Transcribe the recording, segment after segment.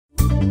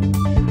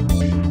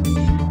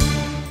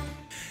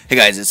Hey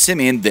guys, it's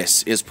Timmy and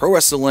this is Pro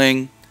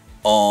Wrestling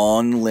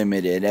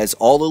Unlimited, as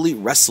All Elite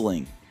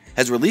Wrestling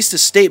has released a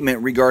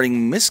statement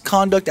regarding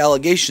misconduct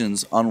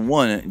allegations on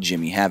one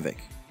Jimmy Havoc.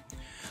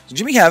 So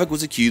Jimmy Havoc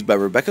was accused by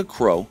Rebecca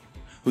Crow,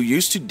 who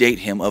used to date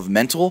him, of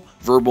mental,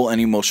 verbal,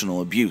 and emotional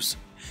abuse.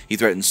 He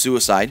threatened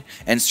suicide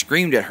and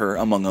screamed at her,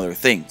 among other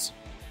things.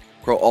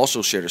 Crow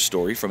also shared a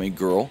story from a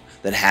girl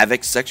that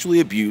Havoc sexually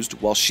abused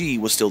while she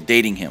was still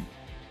dating him.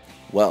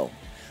 Well,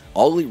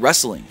 All Elite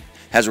Wrestling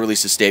has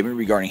released a statement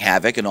regarding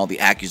Havoc and all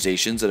the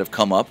accusations that have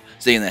come up,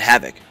 saying that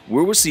Havoc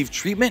will receive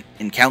treatment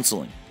and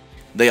counseling.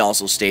 They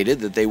also stated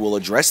that they will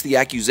address the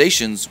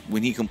accusations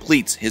when he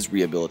completes his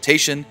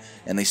rehabilitation,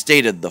 and they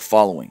stated the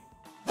following.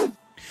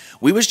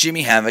 We wish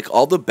Jimmy Havoc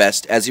all the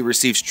best as he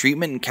receives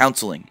treatment and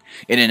counseling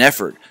in an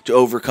effort to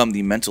overcome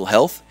the mental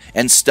health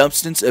and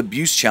substance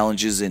abuse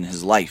challenges in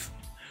his life.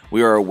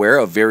 We are aware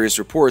of various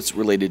reports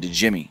related to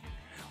Jimmy.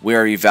 We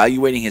are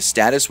evaluating his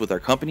status with our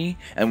company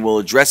and will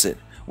address it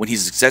when he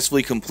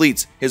successfully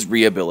completes his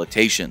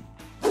rehabilitation.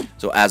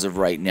 So as of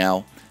right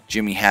now,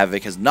 Jimmy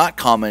Havoc has not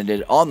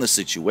commented on the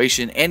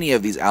situation, any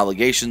of these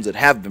allegations that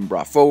have been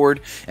brought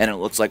forward, and it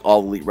looks like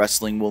All Elite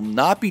Wrestling will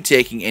not be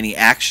taking any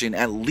action,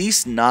 at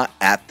least not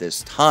at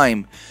this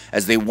time,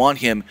 as they want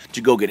him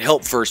to go get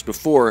help first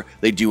before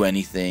they do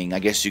anything, I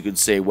guess you could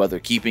say, whether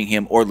keeping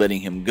him or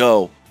letting him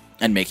go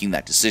and making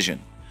that decision.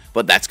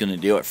 But that's going to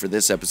do it for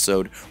this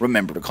episode.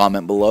 Remember to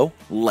comment below,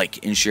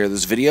 like and share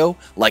this video,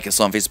 like us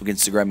on Facebook,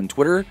 Instagram, and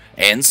Twitter,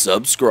 and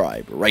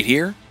subscribe right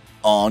here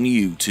on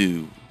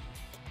YouTube.